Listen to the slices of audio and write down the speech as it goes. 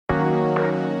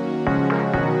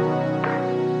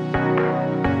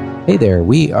Hey there,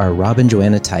 we are Rob and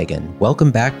Joanna Tigan.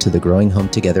 Welcome back to the Growing Home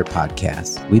Together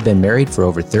podcast. We've been married for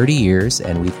over 30 years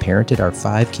and we've parented our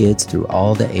 5 kids through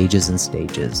all the ages and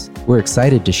stages. We're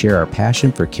excited to share our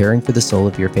passion for caring for the soul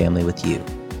of your family with you.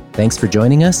 Thanks for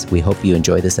joining us. We hope you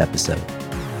enjoy this episode.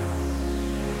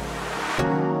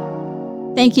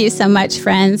 Thank you so much,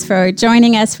 friends, for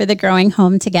joining us for the Growing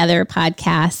Home Together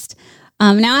podcast.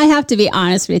 Now, I have to be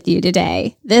honest with you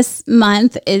today. This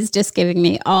month is just giving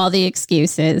me all the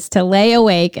excuses to lay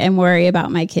awake and worry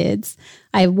about my kids.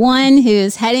 I have one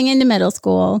who's heading into middle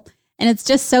school, and it's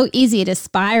just so easy to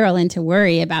spiral into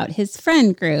worry about his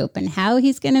friend group and how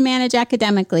he's going to manage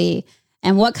academically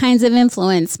and what kinds of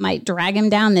influence might drag him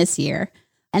down this year.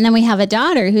 And then we have a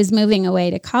daughter who's moving away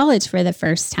to college for the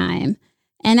first time.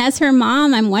 And as her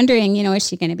mom, I'm wondering, is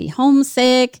she going to be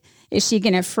homesick? Is she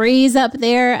going to freeze up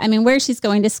there? I mean, where she's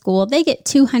going to school, they get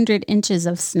 200 inches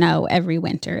of snow every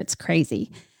winter. It's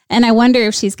crazy. And I wonder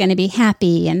if she's going to be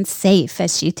happy and safe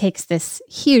as she takes this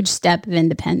huge step of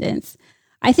independence.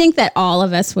 I think that all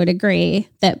of us would agree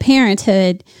that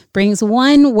parenthood brings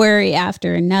one worry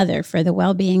after another for the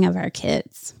well-being of our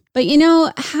kids. But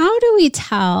how do we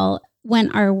tell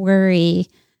when our worry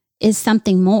is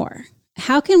something more?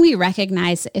 How can we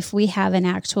recognize if we have an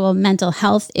actual mental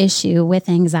health issue with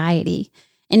anxiety?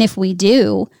 And if we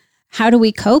do, how do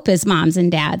we cope as moms and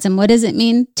dads? And what does it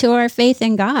mean to our faith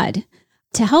in God?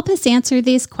 To help us answer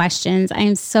these questions, I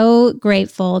am so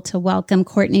grateful to welcome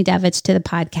Courtney Devich to the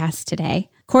podcast today.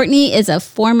 Courtney is a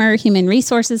former human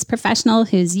resources professional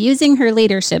who's using her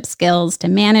leadership skills to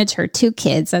manage her 2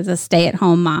 kids as a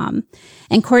stay-at-home mom.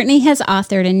 And Courtney has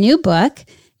authored a new book.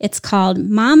 It's called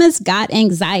Mama's Got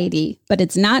Anxiety, but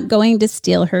it's not going to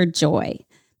steal her joy.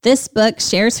 This book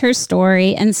shares her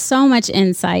story and so much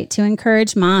insight to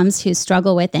encourage moms who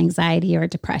struggle with anxiety or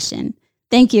depression.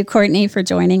 Thank you, Courtney, for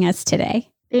joining us today.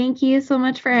 Thank you so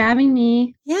much for having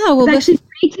me. Yeah, well, it's actually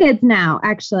 3 kids now,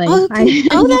 actually. Oh,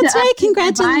 that's right.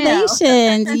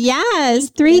 Congratulations. Yes,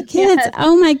 3 kids. Yes.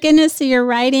 Oh, my goodness. So you're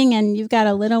writing and you've got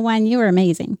a little one. You are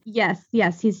amazing. Yes.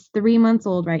 He's 3 months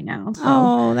old right now.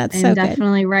 So that's so good. I'm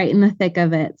definitely right in the thick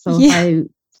of it. So if I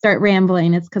start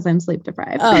rambling, it's because I'm sleep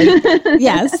deprived. Oh,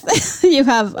 yes. You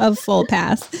have a full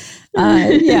pass.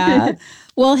 Yeah.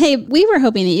 Well, hey, we were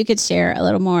hoping that you could share a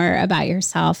little more about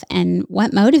yourself and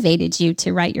what motivated you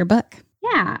to write your book.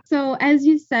 Yeah. So as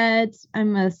you said,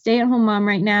 I'm a stay-at-home mom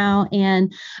right now,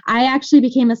 and I actually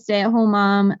became a stay-at-home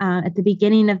mom at the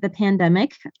beginning of the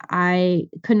pandemic. I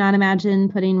could not imagine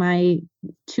putting my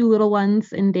 2 little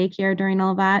ones in daycare during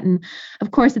all that. And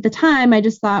of course, at the time, I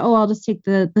just thought, I'll just take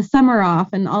the summer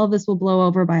off and all of this will blow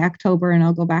over by October and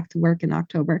I'll go back to work in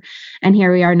October. And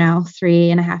here we are now,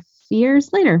 3.5 years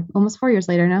later, almost 4 years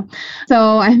later now.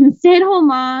 So I'm a stay-at-home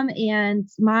mom, and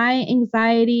my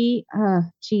anxiety,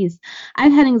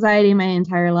 I've had anxiety my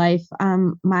entire life.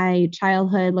 My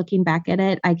childhood, looking back at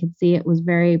it, I could see it was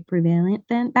very prevalent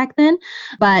back then,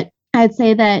 but I'd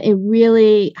say that it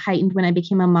really heightened when I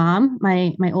became a mom.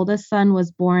 My oldest son was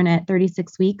born at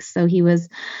 36 weeks, so he was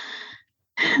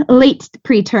late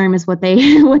preterm is what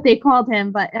they called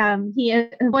him, but he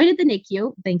avoided the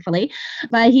NICU, thankfully,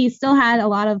 but he still had a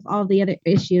lot of all the other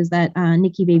issues that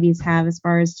NICU babies have as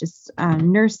far as just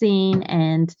nursing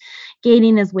and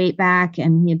gaining his weight back,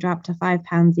 and he had dropped to 5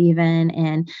 pounds even,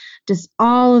 and just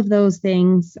all of those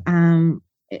things.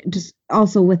 Just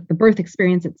also with the birth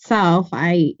experience itself,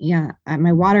 my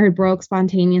water had broke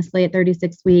spontaneously at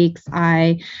 36 weeks.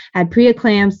 I had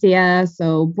preeclampsia,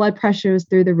 so blood pressure was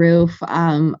through the roof.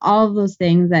 All of those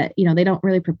things that, they don't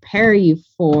really prepare you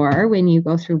for when you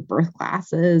go through birth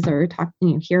classes or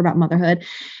hear about motherhood.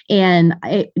 And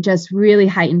it just really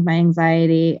heightened my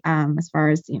anxiety as far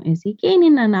as, is he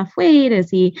gaining enough weight? Is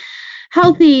he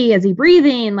healthy? Is he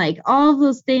breathing? Like all of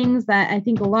those things that I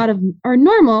think a lot of are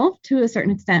normal to a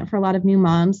certain extent for a lot of new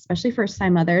moms, especially first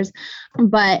time mothers,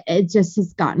 but it just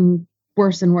has gotten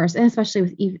worse and worse, and especially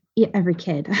with every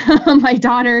kid. My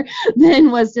daughter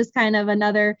then was just kind of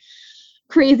another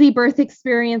crazy birth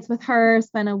experience with her.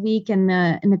 Spent a week in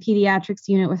the pediatrics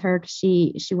unit with her because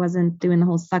she wasn't doing the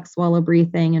whole suck, swallow,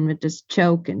 breathe thing and would just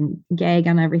choke and gag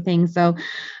on everything. So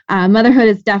motherhood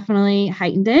has definitely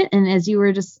heightened it. And as you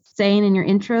were just saying in your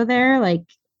intro there, like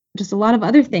just a lot of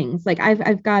other things. Like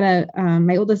I've got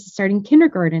my oldest is starting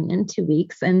kindergarten in 2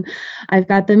 weeks, and I've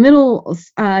got the middle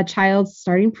child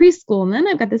starting preschool, and then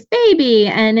I've got this baby,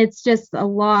 and it's just a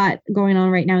lot going on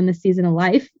right now in this season of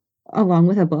life, along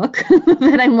with a book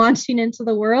that I'm launching into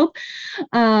the world.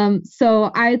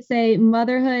 So I'd say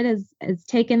motherhood has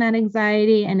taken that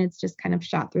anxiety and it's just kind of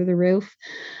shot through the roof.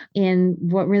 And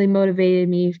what really motivated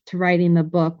me to writing the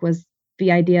book was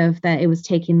the idea of that it was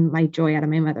taking my joy out of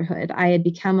my motherhood. I had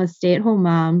become a stay-at-home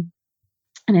mom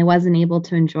and I wasn't able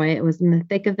to enjoy it. It was in the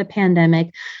thick of the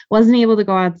pandemic, wasn't able to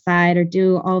go outside or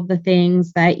do all of the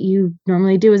things that you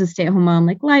normally do as a stay-at-home mom,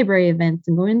 like library events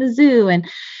and going to the zoo.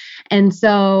 And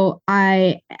so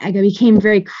I became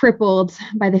very crippled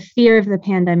by the fear of the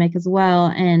pandemic as well.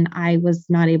 And I was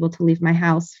not able to leave my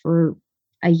house for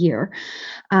a year.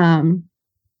 And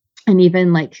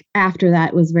even like after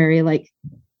that was very like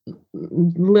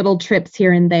little trips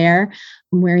here and there,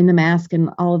 wearing the mask and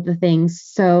all of the things.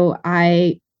 So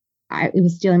it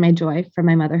was stealing my joy from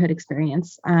my motherhood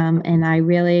experience. And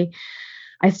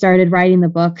I started writing the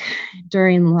book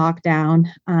during lockdown.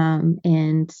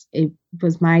 And it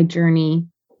was my journey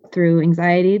through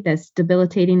anxiety, this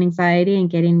debilitating anxiety, and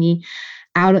getting me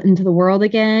out into the world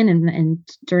again and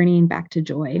journeying back to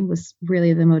joy was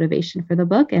really the motivation for the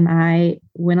book. And I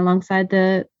went alongside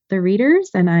the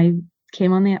readers and I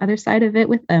came on the other side of it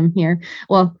with them here.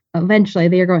 Well, eventually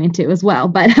they are going to as well,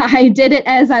 but I did it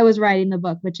as I was writing the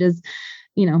book, which is,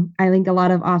 I think a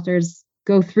lot of authors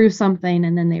go through something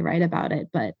and then they write about it.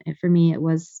 But for me, it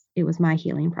was my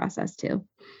healing process too.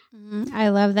 I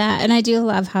love that. And I do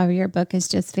love how your book is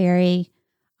just very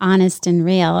honest and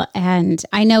real. And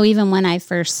I know even when I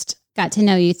first got to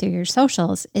know you through your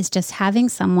socials, is just having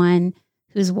someone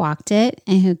who's walked it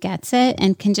and who gets it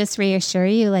and can just reassure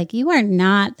you, like, you are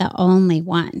not the only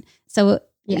one. So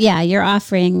yeah, you're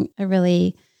offering a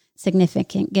really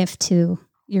significant gift to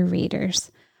your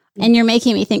readers. And you're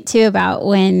making me think too about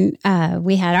when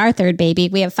we had our third baby.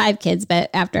 We have 5 kids,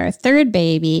 but after our third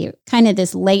baby, kind of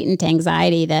this latent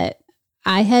anxiety that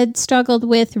I had struggled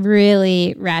with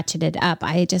really ratcheted up.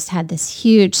 I just had this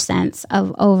huge sense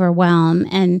of overwhelm.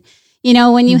 And,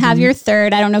 when you have your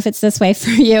third, I don't know if it's this way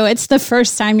for you, it's the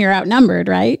first time you're outnumbered,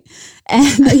 right?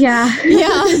 And yeah.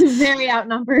 Very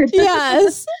outnumbered.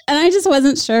 Yes. And I just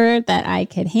wasn't sure that I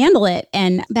could handle it.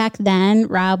 And back then,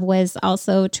 Rob was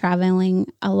also traveling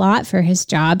a lot for his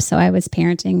job. So I was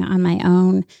parenting on my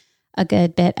own a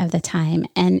good bit of the time.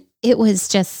 And it was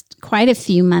just quite a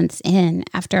few months in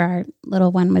after our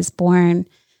little one was born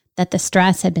that the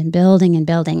stress had been building and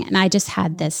building. And I just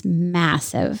had this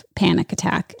massive panic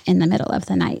attack in the middle of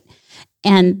the night.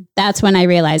 And that's when I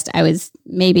realized I was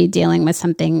maybe dealing with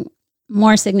something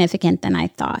more significant than I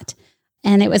thought.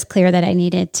 And it was clear that I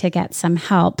needed to get some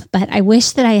help. But I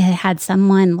wish that I had had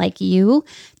someone like you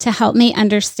to help me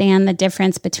understand the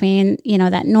difference between,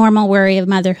 that normal worry of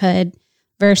motherhood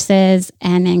versus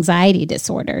an anxiety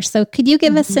disorder. So could you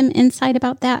give us some insight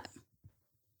about that?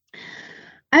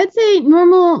 I'd say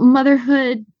normal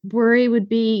motherhood worry would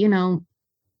be,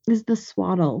 is the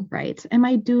swaddle right? Am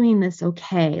I doing this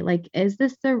okay? Like, is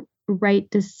this the right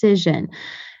decision?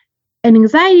 An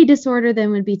anxiety disorder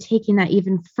then would be taking that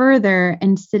even further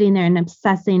and sitting there and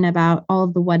obsessing about all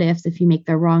of the what ifs if you make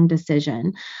the wrong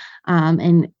decision.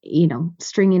 And,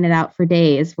 stringing it out for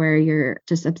days where you're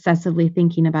just obsessively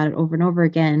thinking about it over and over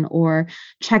again, or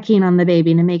checking on the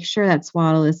baby to make sure that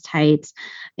swaddle is tight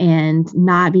and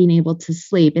not being able to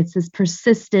sleep. It's this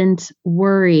persistent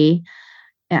worry.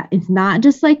 It's not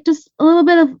just a little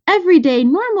bit of everyday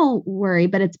normal worry,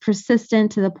 but it's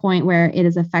persistent to the point where it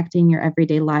is affecting your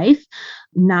everyday life.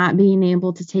 Not being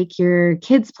able to take your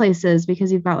kids places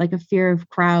because you've got like a fear of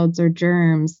crowds or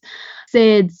germs.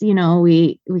 SIDS,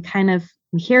 we kind of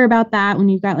hear about that when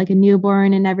you've got like a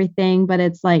newborn and everything, but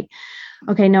it's like,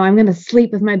 okay, no, I'm going to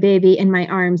sleep with my baby in my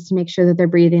arms to make sure that they're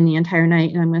breathing the entire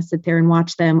night. And I'm going to sit there and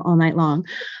watch them all night long.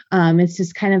 It's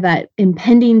just kind of that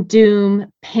impending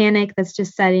doom panic that's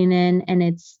just setting in, and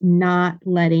it's not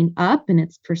letting up, and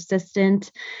it's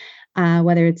persistent.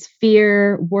 Whether it's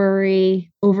fear,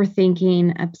 worry,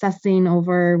 overthinking, obsessing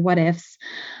over what ifs.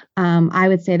 I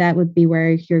would say that would be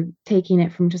where you're taking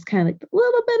it from just kind of like a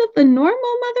little bit of the normal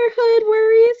motherhood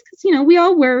worries. Because, we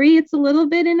all worry. It's a little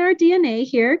bit in our DNA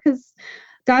here because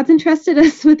God's entrusted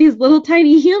us with these little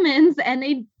tiny humans, and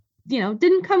they,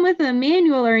 didn't come with a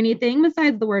manual or anything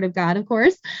besides the word of God, of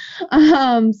course.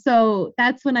 So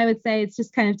that's when I would say it's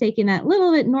just kind of taking that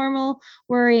little bit normal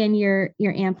worry and you're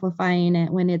amplifying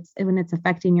it when it's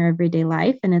affecting your everyday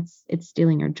life, and it's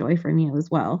stealing your joy from you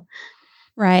as well.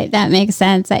 Right. That makes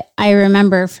sense. I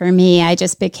remember for me, I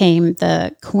just became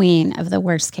the queen of the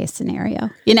worst case scenario.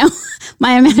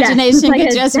 My imagination like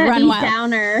could just run wild.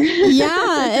 Downer.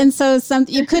 Yeah. And so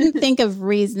you couldn't think of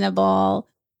reasonable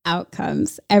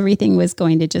outcomes. Everything was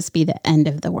going to just be the end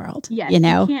of the world. Yes,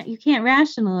 you can't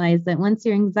rationalize it. Once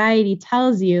your anxiety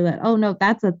tells you that, oh no,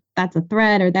 that's a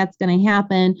threat or that's going to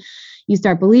happen, you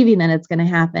start believing that it's going to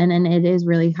happen. And it is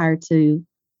really hard to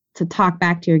talk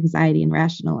back to your anxiety and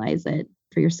rationalize it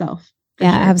for yourself.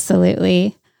 Yeah, sure.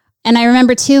 Absolutely. And I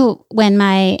remember too, when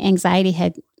my anxiety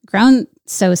had grown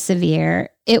so severe,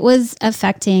 it was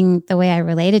affecting the way I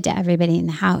related to everybody in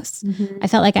the house. Mm-hmm. I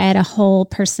felt like I had a whole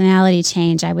personality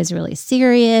change. I was really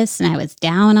serious and I was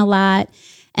down a lot.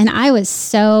 And I was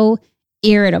so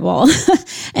irritable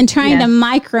and trying to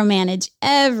micromanage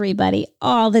everybody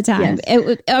all the time.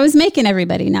 I was making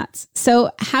everybody nuts.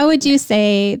 So how would you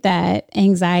say that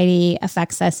anxiety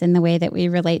affects us in the way that we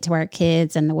relate to our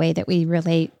kids and the way that we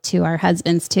relate to our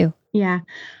husbands too? Yeah.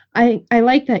 I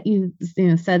like that you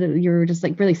said you were just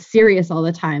like really serious all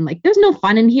the time. Like, there's no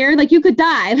fun in here. Like, you could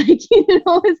die. Like,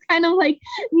 it's kind of like,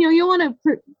 you want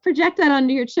to project that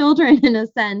onto your children in a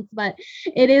sense, but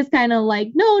it is kind of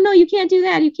like, no, you can't do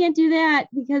that. You can't do that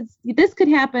because this could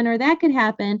happen or that could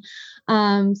happen.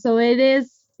 So it is,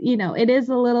 it is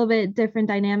a little bit different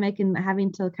dynamic and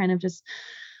having to kind of just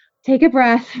take a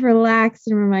breath, relax,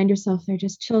 and remind yourself they're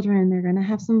just children. They're going to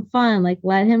have some fun. Like,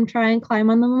 let him try and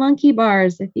climb on the monkey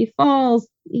bars. If he falls,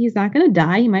 he's not going to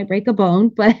die. He might break a bone,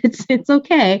 but it's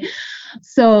okay.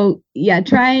 So yeah,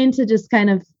 trying to just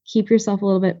kind of keep yourself a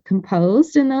little bit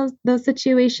composed in those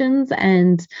situations.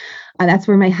 And that's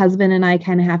where my husband and I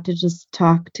kind of have to just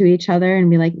talk to each other and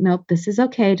be like, nope, this is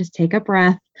okay. Just take a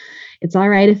breath. It's all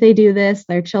right if they do this.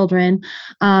 They're children.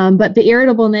 But the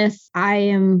irritableness, I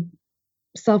am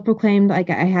self-proclaimed, like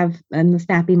I'm the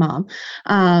snappy mom.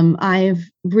 I've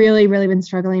really, really been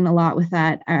struggling a lot with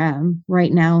that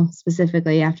right now,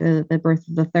 specifically after the birth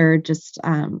of the third, just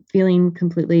feeling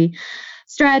completely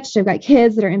stretched. I've got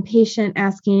kids that are impatient,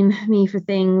 asking me for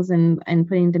things and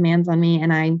putting demands on me.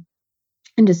 And I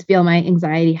just feel my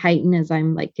anxiety heighten as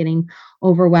I'm like getting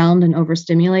overwhelmed and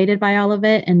overstimulated by all of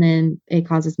it. And then it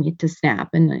causes me to snap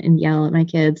and yell at my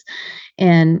kids.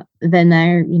 And then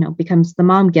there, becomes the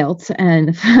mom guilt. And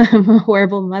if I'm a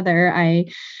horrible mother, I,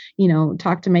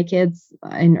 talk to my kids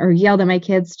or yelled at my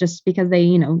kids just because they,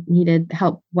 needed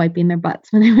help wiping their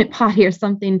butts when they went potty or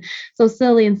something so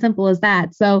silly and simple as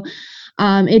that. So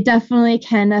it definitely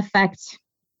can affect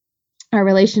our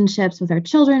relationships with our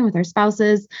children, with our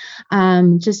spouses.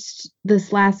 Just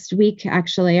this last week,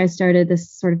 actually, I started this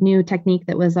sort of new technique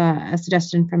that was a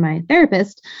suggestion from my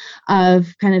therapist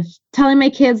of kind of telling my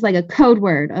kids like a code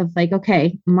word of like,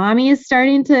 okay, mommy is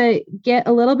starting to get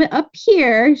a little bit up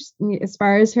here as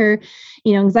far as her,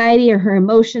 anxiety or her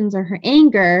emotions or her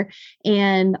anger.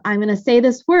 And I'm going to say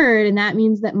this word. And that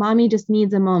means that mommy just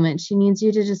needs a moment. She needs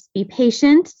you to just be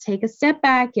patient, take a step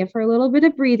back, give her a little bit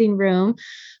of breathing room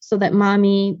so that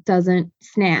mommy doesn't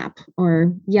snap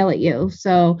or yell at you.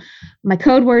 So my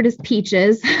code word is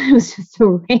peaches. It was just a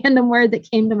random word that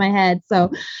came to my head.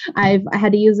 So I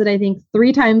had to use it, I think,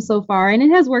 3 times so far. And it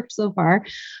has worked so far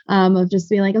of just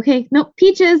being like, okay, nope,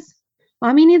 peaches.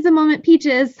 Mommy needs a moment,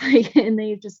 peaches. And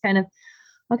they just kind of,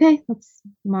 okay,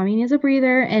 mommy needs a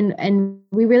breather. And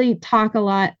we really talk a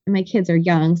lot. My kids are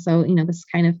young. So, this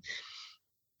kind of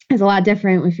is a lot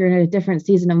different if you're in a different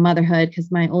season of motherhood,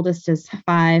 because my oldest is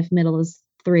 5, middle is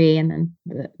 3, and then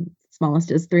the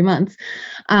smallest is 3 months.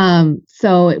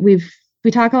 So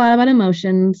we talk a lot about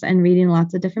emotions and reading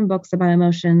lots of different books about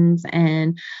emotions.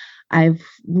 And I've,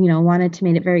 wanted to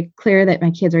make it very clear that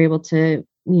my kids are able to,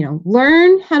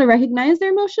 learn how to recognize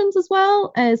their emotions as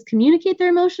well as communicate their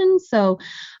emotions. So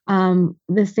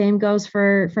the same goes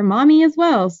for mommy as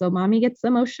well. So mommy gets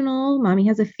emotional. Mommy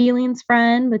has a feelings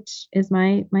friend, which is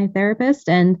my therapist,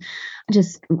 and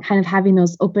just kind of having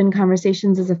those open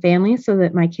conversations as a family so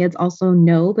that my kids also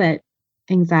know that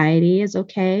anxiety is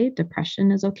okay.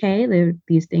 Depression is okay.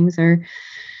 These things are,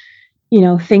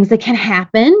 things that can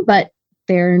happen, but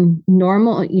they're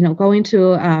normal. Going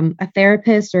to a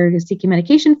therapist or seeking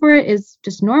medication for it is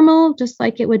just normal, just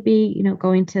like it would be,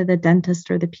 going to the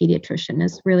dentist or the pediatrician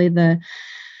is really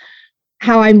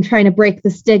how I'm trying to break the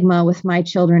stigma with my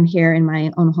children here in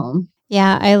my own home.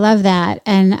 Yeah, I love that.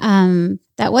 And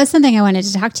that was something I wanted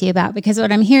to talk to you about, because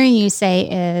what I'm hearing you say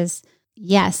is,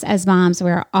 yes, as moms,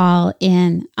 we're all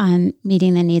in on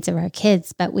meeting the needs of our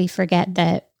kids, but we forget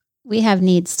that we have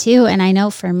needs too. And I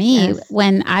know for me,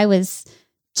 when I was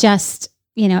just,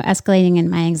 escalating in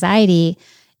my anxiety,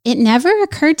 it never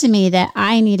occurred to me that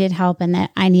I needed help and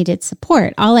that I needed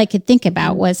support. All I could think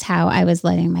about was how I was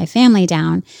letting my family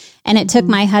down. And it took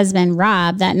my husband,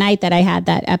 Rob, that night that I had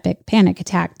that epic panic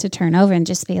attack to turn over and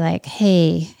just be like,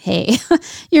 hey,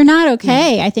 you're not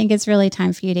okay. I think it's really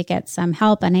time for you to get some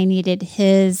help. And I needed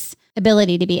his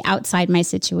ability to be outside my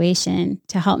situation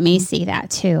to help me see that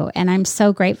too. And I'm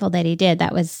so grateful that he did.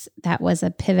 That was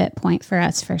a pivot point for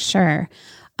us for sure.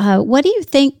 What do you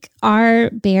think are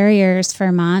barriers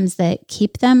for moms that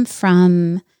keep them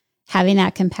from having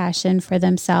that compassion for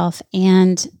themselves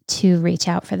and to reach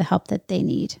out for the help that they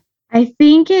need? I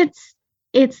think it's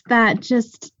it's that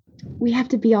just, we have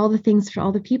to be all the things for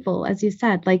all the people, as you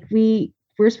said. Like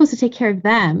we're supposed to take care of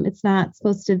them. It's not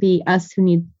supposed to be us who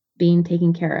need being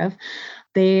taken care of.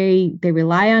 They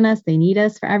rely on us. They need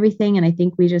us for everything. And I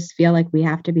think we just feel like we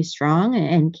have to be strong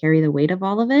and carry the weight of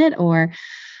all of it. Or,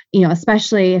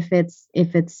 especially if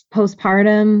it's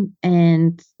postpartum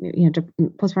and,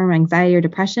 postpartum anxiety or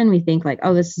depression, we think like,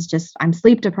 oh, this is just, I'm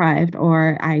sleep deprived,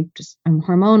 or I'm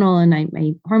hormonal and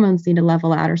my hormones need to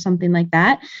level out or something like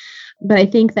that. But I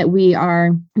think that we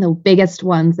are the biggest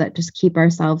ones that just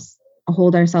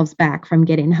hold ourselves back from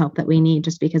getting help that we need,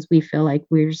 just because we feel like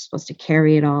we're supposed to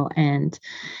carry it all and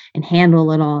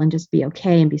handle it all and just be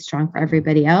okay and be strong for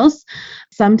everybody else.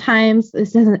 Sometimes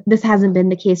this hasn't been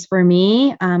the case for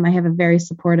me. I have a very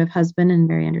supportive husband and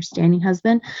very understanding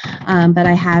husband. But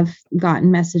I have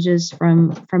gotten messages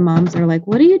from moms that are like,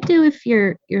 what do you do if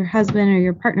your husband or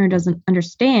your partner doesn't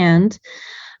understand?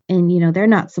 And, they're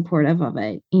not supportive of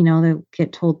it. They'll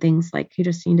get told things like, you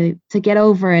just need to get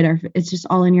over it, or it's just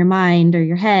all in your mind or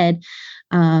your head.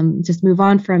 Just move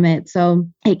on from it. So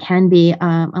it can be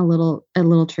a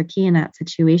little tricky in that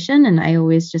situation. And I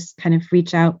always just kind of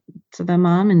reach out to the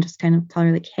mom and just kind of tell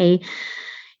her like, hey,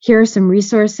 here are some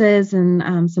resources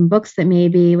and some books that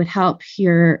maybe would help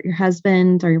your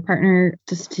husband or your partner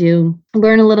just to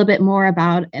learn a little bit more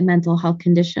about mental health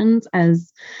conditions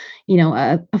as,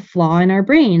 a flaw in our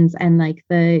brains, and like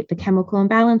the chemical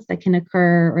imbalance that can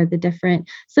occur, or the different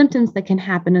symptoms that can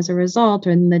happen as a result,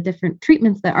 or the different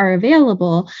treatments that are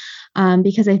available.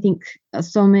 Because I think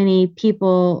so many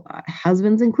people,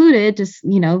 husbands included, just,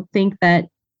 think that,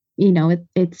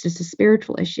 it's just a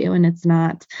spiritual issue, and it's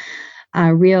not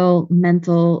a real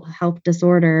mental health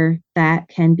disorder that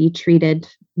can be treated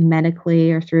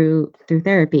medically or through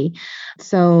therapy.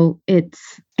 So it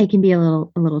can be a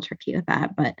little tricky with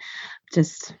that, but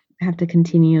just have to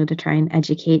continue to try and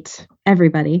educate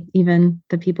everybody, even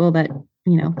the people that,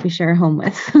 we share a home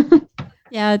with.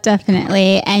 Yeah,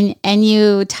 definitely. And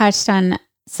you touched on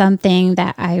something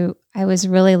that I was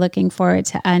really looking forward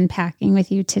to unpacking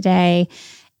with you today.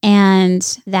 And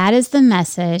that is the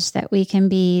message that we can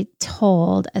be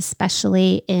told,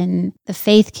 especially in the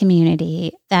faith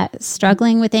community, that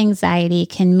struggling with anxiety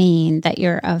can mean that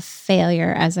you're a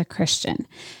failure as a Christian.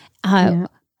 Yeah.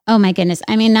 Oh my goodness.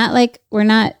 I mean, not like we're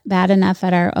not bad enough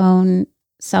at our own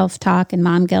self-talk and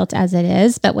mom guilt as it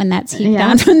is, but when that's heaped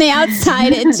on from the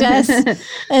outside, it just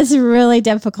is really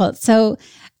difficult. So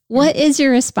what is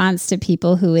your response to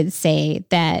people who would say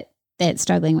that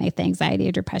struggling with anxiety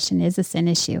or depression is a sin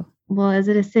issue? Well, is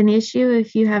it a sin issue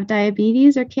if you have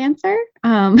diabetes or cancer?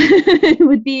 It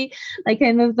would be like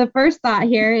kind of the first thought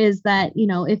here is that,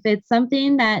 if it's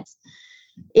something that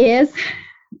is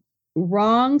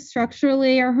wrong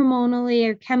structurally or hormonally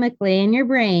or chemically in your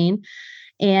brain,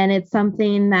 and it's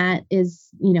something that is,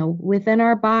 within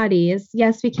our bodies,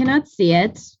 yes, we cannot see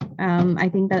it. I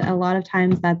think that a lot of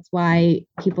times that's why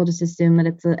people just assume that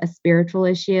it's a spiritual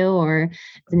issue or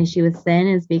it's an issue with sin,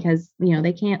 is because,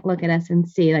 they can't look at us and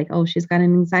see like, oh, she's got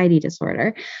an anxiety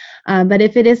disorder. But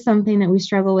if it is something that we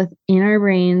struggle with in our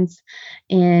brains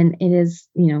and it is,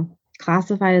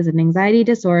 classified as an anxiety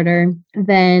disorder,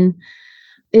 then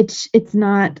it's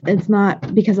not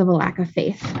because of a lack of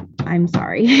faith. I'm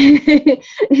sorry.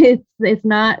 it's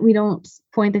not, we don't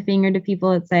point the finger to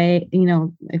people that say,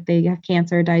 if they have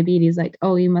cancer or diabetes, like,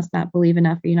 oh, you must not believe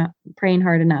enough, or you're not praying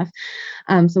hard enough.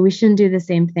 So we shouldn't do the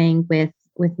same thing with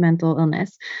mental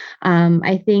illness.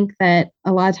 I think that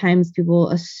a lot of times people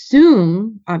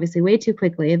assume, obviously way too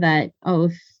quickly, that, oh,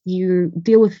 if you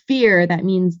deal with fear, that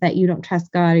means that you don't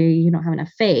trust God or you don't have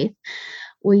enough faith.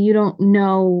 Well, you don't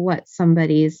know what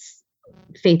somebody's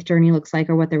faith journey looks like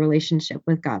or what their relationship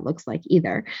with God looks like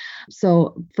either.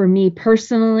 So for me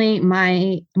personally,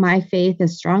 my faith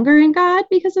is stronger in God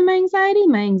because of my anxiety.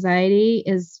 My anxiety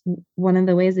is one of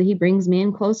the ways that he brings me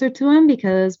in closer to him,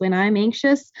 because when I'm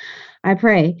anxious, I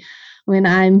pray. When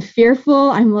I'm fearful,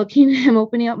 I'm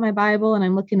opening up my Bible and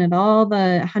I'm looking at all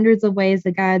the hundreds of ways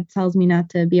that God tells me not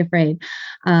to be afraid.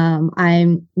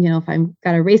 If I've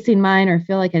got a racing mind or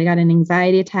feel like I got an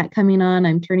anxiety attack coming on,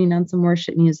 I'm turning on some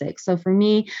worship music. So for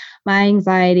me, my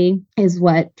anxiety is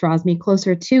what draws me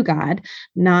closer to God,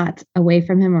 not away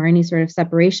from him or any sort of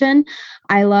separation.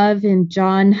 I love in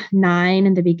John 9,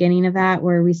 in the beginning of that,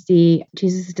 where we see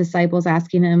Jesus' disciples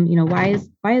asking him, why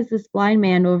is this blind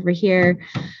man over here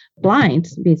blind,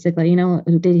 basically,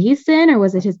 did he sin or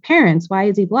was it his parents? Why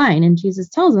is he blind? And Jesus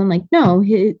tells them like, no,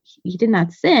 he did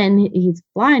not sin. He's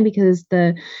blind because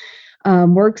the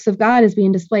works of God is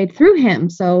being displayed through him.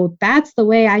 So that's the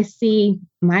way I see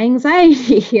my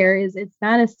anxiety here. Is it's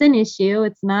not a sin issue.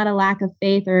 It's not a lack of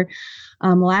faith or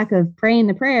lack of praying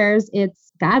the prayers.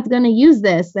 It's God's going to use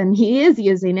this, and he is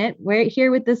using it. We're here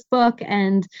with this book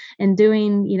and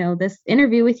doing, this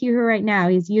interview with you right now.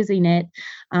 He's using it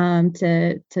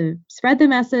to spread the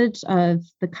message of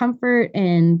the comfort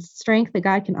and strength that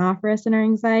God can offer us in our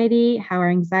anxiety, how our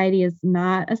anxiety is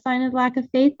not a sign of lack of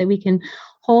faith, that we can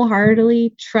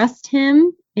wholeheartedly trust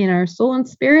him in our soul and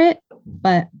spirit.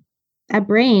 But that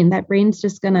brain's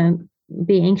just going to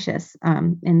be anxious.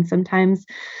 And sometimes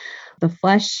the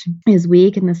flesh is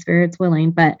weak and the spirit's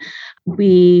willing, but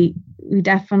we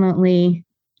definitely,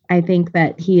 I think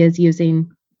that he is using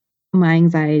my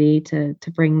anxiety to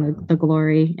bring the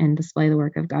glory and display the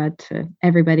work of God to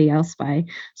everybody else by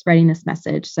spreading this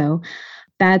message. So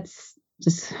that's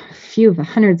just a few of the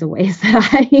hundreds of ways that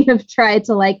I have tried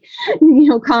to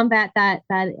combat that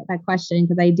question,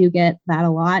 because I do get that a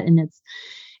lot, and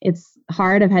it's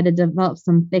hard. I've had to develop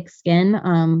some thick skin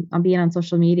on being on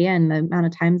social media, and the amount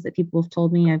of times that people have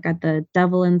told me I've got the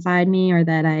devil inside me, or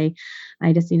that I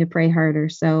just need to pray harder.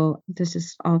 So there's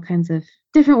just all kinds of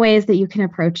different ways that you can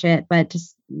approach it, but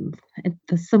just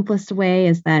the simplest way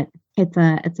is that it's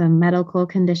a medical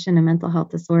condition, a mental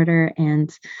health disorder,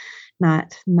 and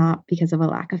not because of a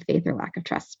lack of faith or lack of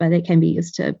trust, but it can be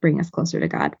used to bring us closer to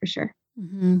God for sure.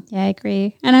 Mm-hmm. Yeah, I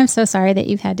agree. And I'm so sorry that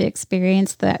you've had to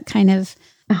experience that kind of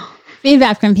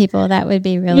feedback from people. That would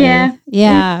be really, it's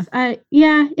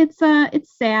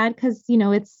sad, because,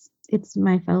 it's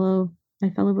my fellow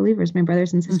believers, my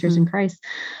brothers and sisters in Christ,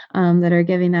 that are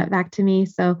giving that back to me.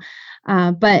 So,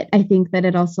 but I think that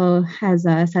it also has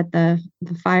set the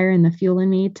fire and the fuel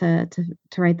in me to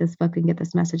write this book and get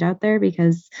this message out there,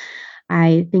 because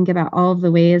I think about all of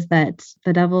the ways that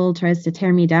the devil tries to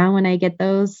tear me down when I get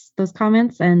those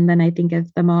comments. And then I think of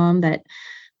the mom that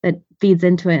feeds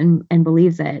into it and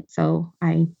believes it. So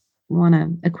I want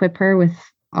to equip her with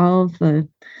all of the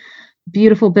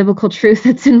beautiful biblical truth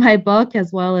that's in my book,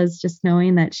 as well as just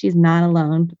knowing that she's not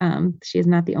alone. She is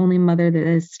not the only mother that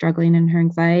is struggling in her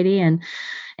anxiety. And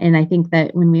I think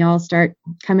that when we all start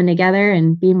coming together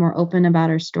and being more open about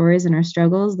our stories and our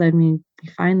struggles, then we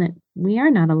find that we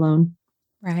are not alone.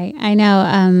 Right. I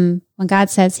know when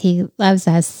God says he loves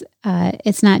us,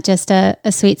 it's not just a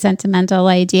sweet sentimental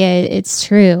idea. It's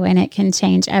true, and it can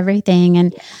change everything.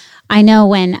 And I know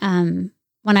when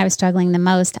I was struggling the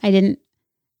most, I didn't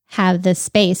have the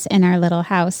space in our little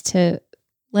house to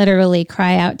literally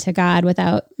cry out to God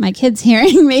without my kids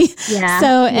hearing me.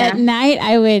 So at night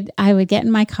I would get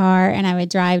in my car and I would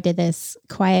drive to this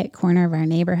quiet corner of our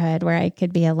neighborhood where I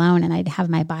could be alone, and I'd have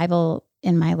my Bible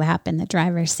in my lap in the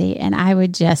driver's seat, and I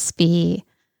would just be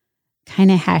kind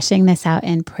of hashing this out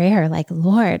in prayer, like,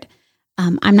 Lord,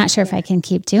 I'm not sure if I can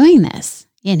keep doing this,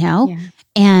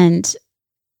 And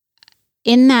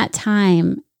in that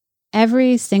time,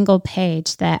 every single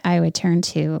page that I would turn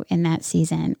to in that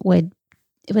season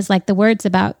it was like the words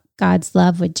about God's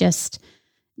love would just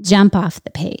jump off the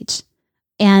page.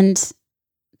 And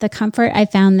the comfort I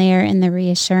found there and the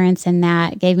reassurance in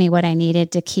that gave me what I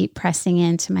needed to keep pressing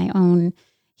into my own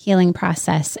healing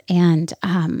process. And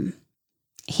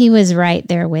he was right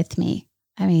there with me.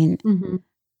 I mean,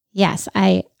 yes,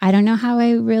 I don't know how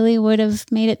I really would have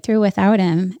made it through without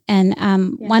him. And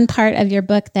one part of your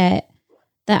book that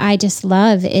I just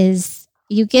love is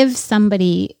you give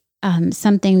somebody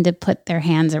something to put their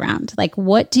hands around. Like,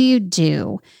 what do you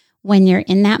do when you're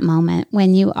in that moment,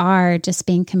 when you are just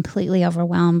being completely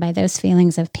overwhelmed by those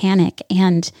feelings of panic,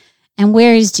 and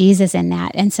where is Jesus in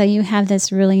that? And so you have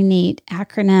this really neat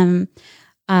acronym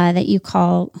that you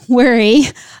call WORRY,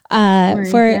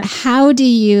 how do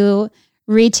you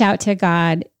reach out to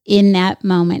God in that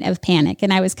moment of panic?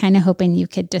 And I was kind of hoping you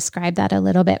could describe that a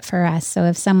little bit for us. So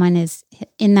if someone is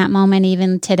in that moment,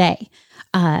 even today,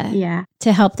 to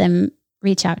help them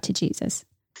reach out to Jesus.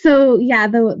 So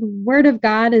the word of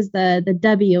God is the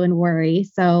W in worry.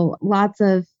 So lots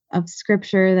of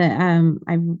scripture that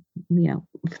I've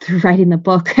through writing the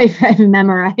book I've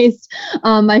memorized.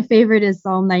 My favorite is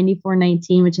Psalm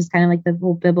 94:19, which is kind of like the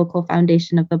whole biblical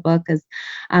foundation of the book. Because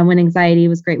when anxiety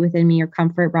was great within me, your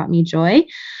comfort brought me joy,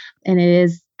 and it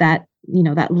is that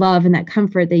that love and that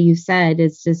comfort that you said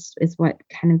is what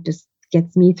kind of just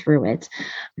gets me through it.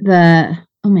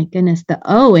 Oh my goodness, the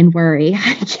O in worry.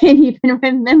 I can't even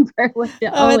remember what the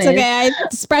O is. Oh, it's okay. I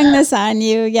sprung this on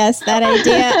you. Yes, that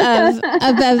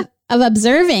idea of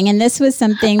observing. And this was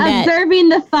something that... Observing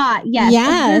the thought.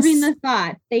 Yes. Observing the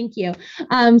thought. Thank you.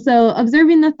 So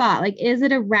observing the thought, like, is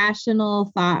it a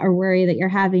rational thought or worry that you're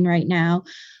having right now?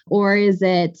 or is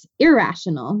it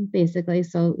irrational, basically?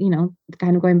 So,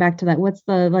 kind of going back to that, what's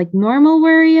the like normal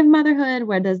worry of motherhood?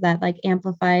 Where does that like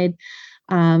amplified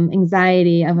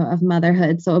anxiety of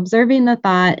motherhood? So observing the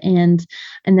thought, and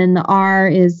then the R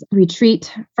is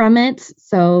retreat from it.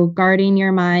 So guarding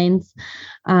your minds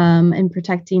and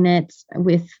protecting it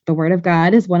with the word of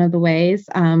God is one of the ways.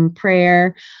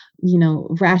 Prayer,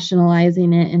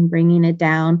 rationalizing it and bringing it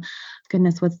down.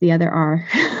 Goodness, what's the other R?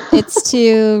 It's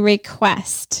to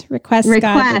request.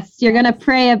 Request. You're going to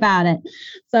pray about it.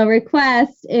 So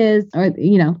request is,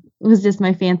 it was just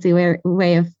my fancy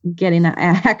way of getting that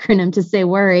acronym to say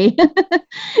worry,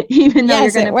 even though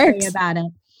you're going to pray about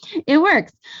it. It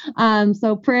works.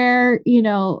 So prayer,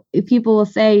 people will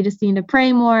say you just need to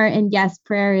pray more. And yes,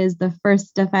 prayer is the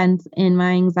first defense in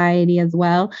my anxiety as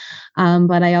well.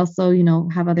 But I also,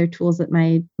 have other tools at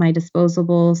my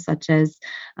disposal, such as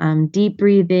deep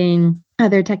breathing,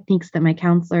 other techniques that my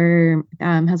counselor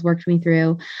has worked me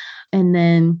through. And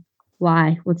then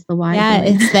why? What's the why? Yeah,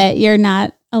 it's that you're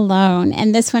not alone.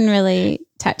 And this one really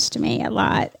touched me a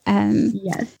lot.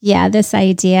 Yes. Yeah, this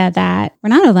idea that we're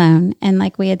not alone. And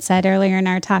like we had said earlier in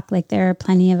our talk, like there are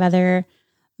plenty of other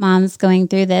moms going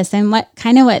through this. And what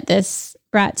this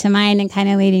brought to mind and kind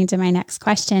of leading to my next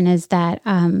question is that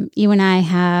you and I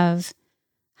have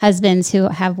husbands who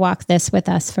have walked this with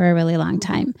us for a really long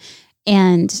time.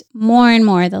 And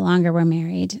more, the longer we're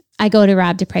married, I go to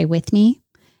Rob to pray with me.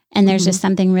 And there's just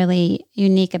something really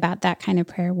unique about that kind of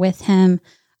prayer with him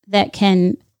that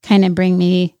can kind of bring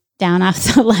me down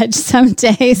off the ledge some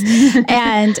days.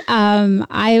 And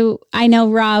I know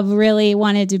Rob really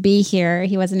wanted to be here.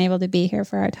 He wasn't able to be here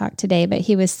for our talk today, but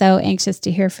he was so anxious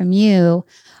to hear from you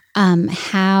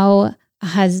how a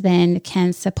husband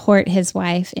can support his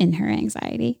wife in her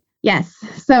anxiety. Yes.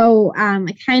 So I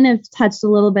kind of touched a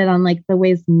little bit on like the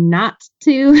ways not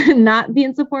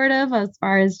being supportive, as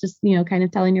far as just, kind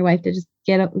of telling your wife to just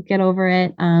get over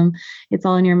it. It's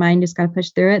all in your mind. Just got to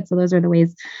push through it. So those are the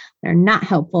ways that are not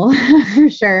helpful for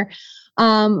sure.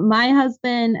 My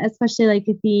husband, especially like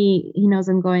if he knows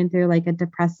I'm going through like a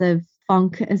depressive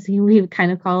funk, as we would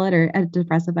kind of call it, or a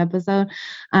depressive episode,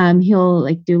 he'll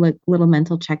like do like little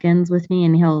mental check-ins with me,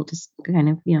 and he'll just kind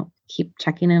of, keep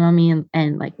checking in on me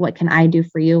and like, what can I do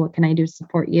for you? What can I do to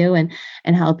support you and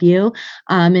help you?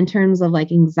 In terms of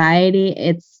like anxiety,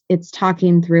 it's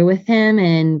talking through with him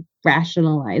and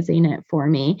rationalizing it for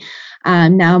me.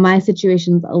 Now my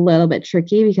situation's a little bit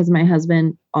tricky because my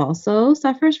husband also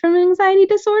suffers from an anxiety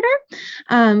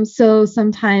disorder. So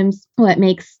sometimes what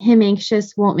makes him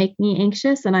anxious won't make me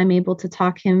anxious, and I'm able to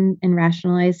talk him and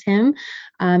rationalize him.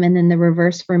 And then the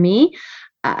reverse for me.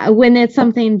 When it's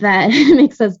something that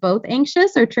makes us both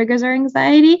anxious or triggers our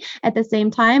anxiety at the same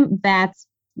time, that's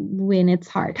when it's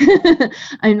hard.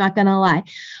 I'm not going to lie,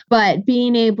 but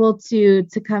being able to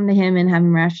come to him and have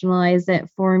him rationalize it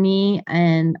for me.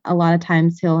 And a lot of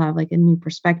times he'll have like a new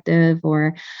perspective,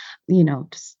 or,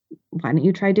 just why don't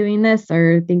you try doing this,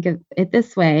 or think of it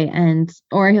this way?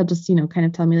 Or he'll just, kind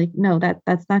of tell me like, no,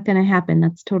 that's not going to happen.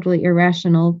 That's totally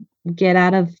irrational. Get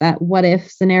out of that what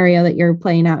if scenario that you're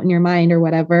playing out in your mind or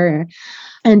whatever.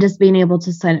 And just being able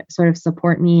to sort of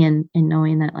support me and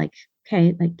knowing that like,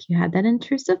 okay, like you had that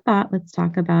intrusive thought, let's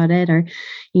talk about it. Or,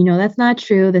 that's not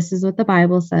true. This is what the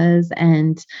Bible says.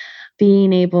 And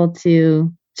being able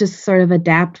to just sort of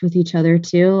adapt with each other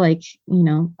too. Like,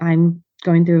 I'm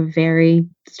going through a very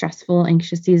stressful,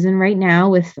 anxious season right now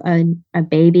with a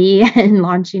baby and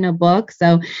launching a book.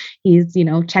 So he's,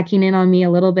 checking in on me a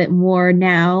little bit more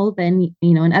now than,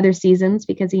 in other seasons,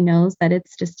 because he knows that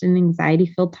it's just an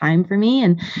anxiety filled time for me.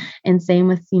 And same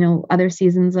with, other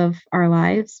seasons of our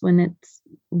lives when it's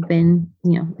been,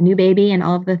 a new baby and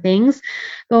all of the things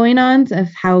going on, of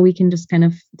how we can just kind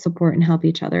of support and help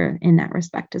each other in that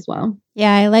respect as well.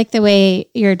 Yeah, I like the way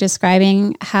you're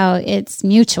describing how it's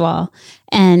mutual.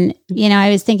 And, I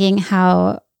was thinking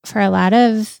how for a lot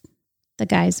of the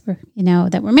guys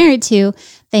that we're married to,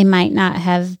 they might not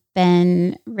have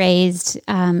been raised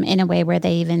in a way where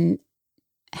they even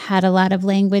had a lot of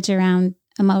language around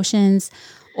emotions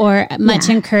or much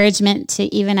encouragement to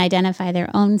even identify their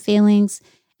own feelings.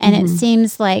 And it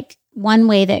seems like one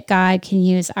way that God can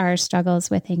use our struggles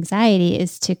with anxiety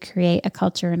is to create a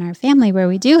culture in our family where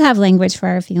we do have language for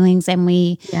our feelings, and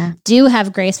we do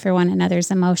have grace for one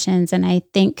another's emotions. And I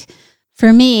think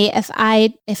for me, if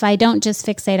I don't just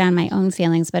fixate on my own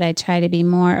feelings, but I try to be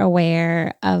more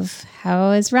aware of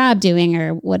how is Rob doing,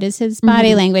 or what is his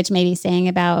body language maybe saying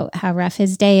about how rough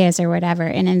his day is or whatever,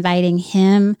 and inviting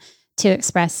him to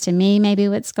express to me maybe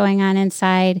what's going on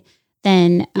inside,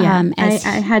 then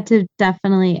I had to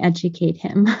definitely educate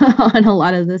him on a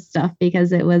lot of this stuff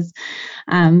because it was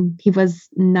he was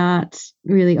not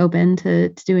really open to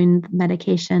doing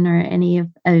medication or any of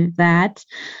that.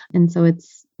 And so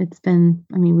it's been,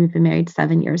 I mean, we've been married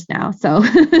 7 years now. So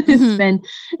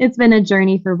it's been a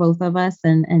journey for both of us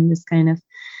and just kind of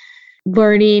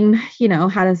learning,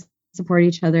 how to support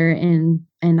each other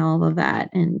in all of that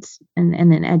and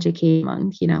then educate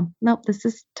on, nope, this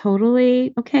is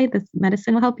totally okay. This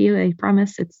medicine will help you. I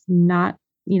promise it's not,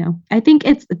 I think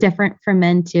it's different for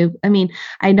men too. I mean,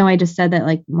 I know I just said that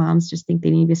like moms just think they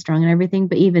need to be strong and everything,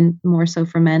 but even more so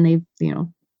for men,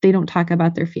 they don't talk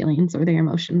about their feelings or their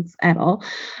emotions at all.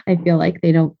 I feel like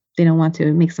they don't want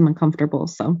to make someone comfortable.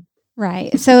 So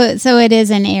right. So it is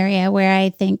an area where I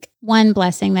think one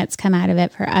blessing that's come out of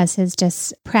it for us is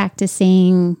just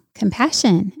practicing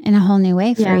compassion in a whole new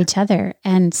way for each other.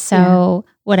 And so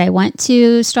would I want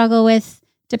to struggle with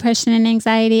depression and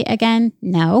anxiety again?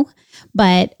 No.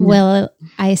 But will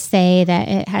I say that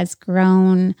it has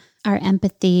grown our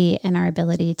empathy and our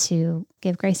ability to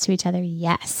give grace to each other?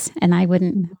 Yes. And I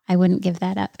wouldn't give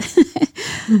that up.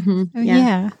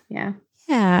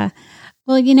 Yeah.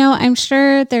 Well, I'm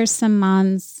sure there's some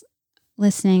moms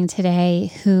listening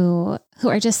today who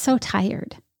are just so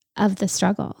tired of the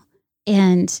struggle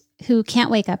and who can't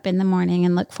wake up in the morning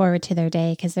and look forward to their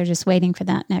day because they're just waiting for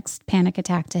that next panic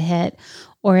attack to hit,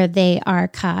 or they are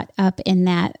caught up in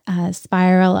that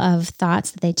spiral of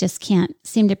thoughts that they just can't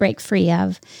seem to break free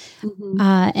of,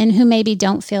 and who maybe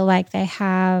don't feel like they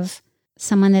have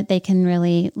someone that they can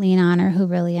really lean on or who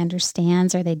really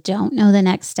understands, or they don't know the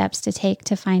next steps to take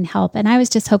to find help. And I was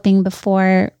just hoping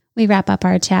before we wrap up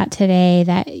our chat today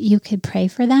that you could pray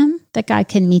for them, that God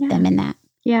can meet them in that.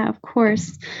 Yeah, of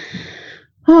course.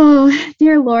 Oh,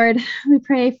 dear Lord, we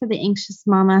pray for the anxious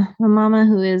mama, a mama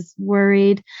who is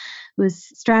worried, who is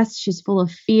stressed. She's full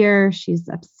of fear. She's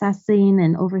obsessing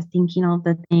and overthinking all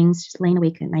the things. She's laying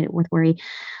awake at night with worry.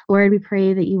 Lord, we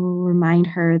pray that you will remind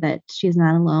her that she is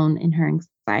not alone in her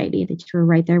anxiety, that you are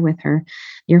right there with her.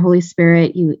 Your Holy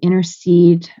Spirit, you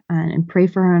intercede and pray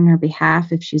for her on her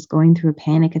behalf if she's going through a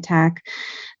panic attack.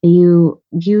 You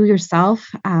yourself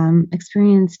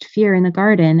experienced fear in the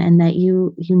garden, and that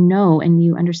you know and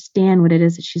you understand what it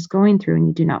is that she's going through, and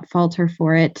you do not fault her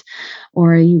for it,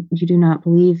 or you do not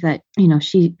believe that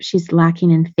she's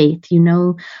lacking in faith. You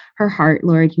know her heart,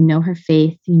 Lord. You know her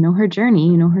faith. You know her journey.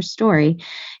 You know her story,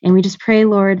 and we just pray,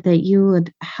 Lord, that you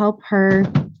would help her,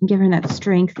 give her that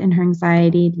strength in her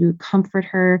anxiety. You would comfort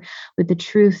her with the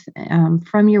truth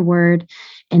from your word,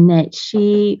 and that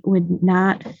she would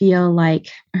not feel like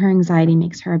her anxiety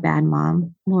makes her a bad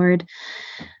mom. Lord,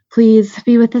 please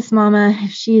be with this mama.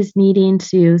 If she is needing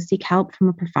to seek help from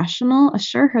a professional,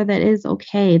 assure her that it is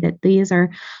okay, that these are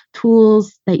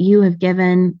tools that you have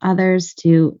given others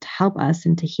to help us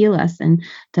and to heal us and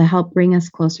to help bring us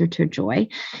closer to joy.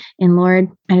 And Lord,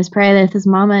 I just pray that if this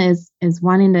mama is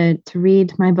wanting to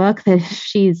read my book, that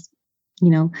she's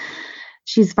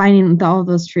finding all of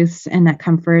those truths and that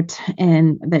comfort,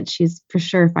 and that she's for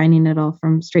sure finding it all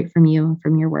straight from you and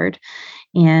from your word.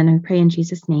 And I pray in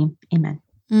Jesus' name, amen.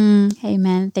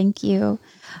 Amen. Thank you.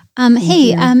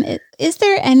 Is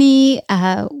there any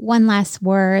one last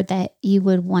word that you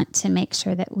would want to make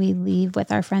sure that we leave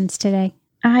with our friends today?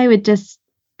 I would just,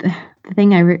 the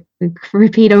thing I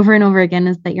repeat over and over again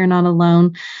is that you're not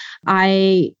alone.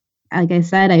 Like I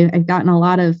said, I've gotten a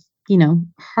lot of,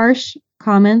 harsh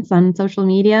comments on social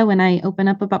media when I open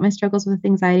up about my struggles with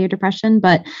anxiety or depression,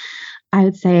 but I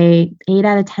would say 8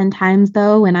 out of 10 times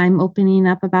though, when I'm opening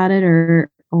up about it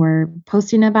or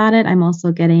posting about it, I'm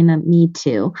also getting a me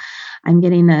too. I'm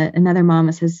getting another mom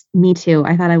that says, me too.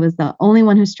 I thought I was the only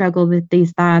one who struggled with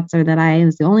these thoughts, or that I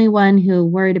was the only one who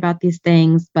worried about these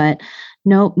things, but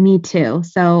nope, me too.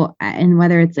 So, and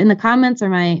whether it's in the comments or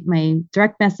my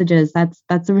direct messages, that's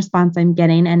the response I'm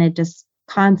getting. And it just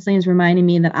constantly is reminding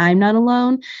me that I'm not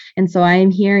alone. And so I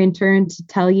am here in turn to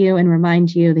tell you and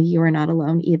remind you that you are not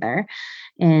alone either.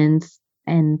 And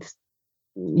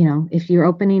if you're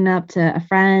opening up to a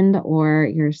friend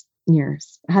or your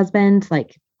husband,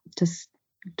 like just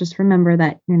remember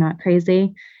that you're not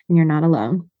crazy and you're not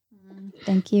alone.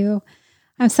 Thank you.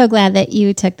 I'm so glad that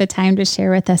you took the time to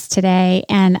share with us today.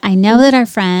 And I know that our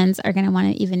friends are going to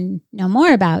want to even know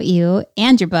more about you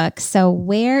and your book. So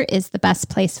where is the best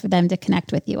place for them to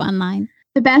connect with you online?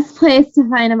 The best place to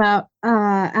find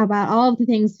about all of the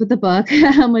things with the book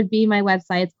would be my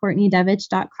website. It's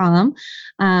CourtneyDevich.com.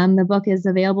 The book is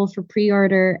available for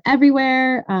pre-order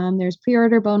everywhere. There's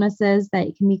pre-order bonuses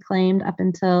that can be claimed up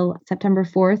until September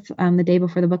 4th, the day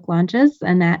before the book launches.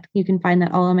 And that you can find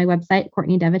that all on my website,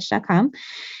 CourtneyDevich.com.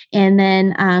 And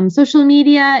then social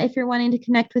media, if you're wanting to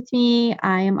connect with me,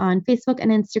 I am on Facebook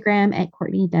and Instagram at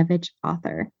Courtney Devich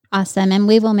Author. Awesome. And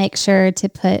we will make sure to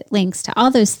put links to all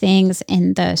those things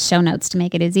in the show notes to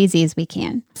make it as easy as we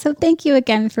can. So thank you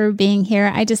again for being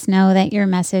here. I just know that your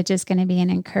message is going to be an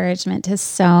encouragement to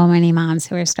so many moms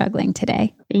who are struggling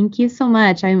today. Thank you so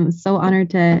much. I'm so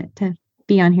honored to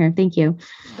be on here. Thank you.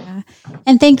 Yeah.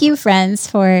 And thank you, friends,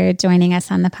 for joining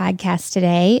us on the podcast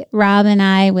today. Rob and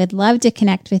I would love to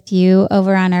connect with you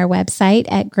over on our website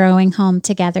at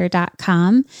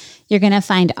growinghometogether.com. You're going to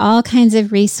find all kinds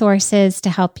of resources to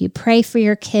help you pray for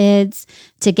your kids,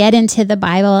 to get into the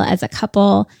Bible as a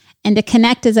couple, and to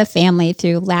connect as a family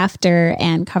through laughter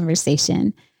and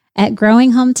conversation. At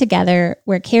Growing Home Together,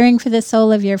 we're caring for the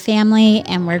soul of your family,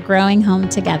 and we're growing home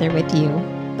together with you.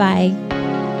 Bye.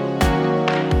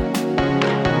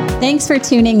 Thanks for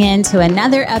tuning in to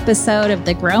another episode of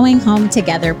the Growing Home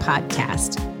Together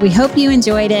podcast. We hope you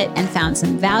enjoyed it and found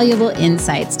some valuable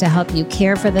insights to help you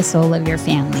care for the soul of your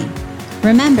family.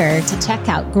 Remember to check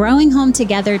out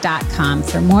growinghometogether.com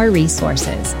for more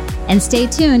resources, and stay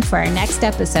tuned for our next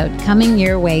episode coming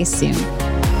your way soon.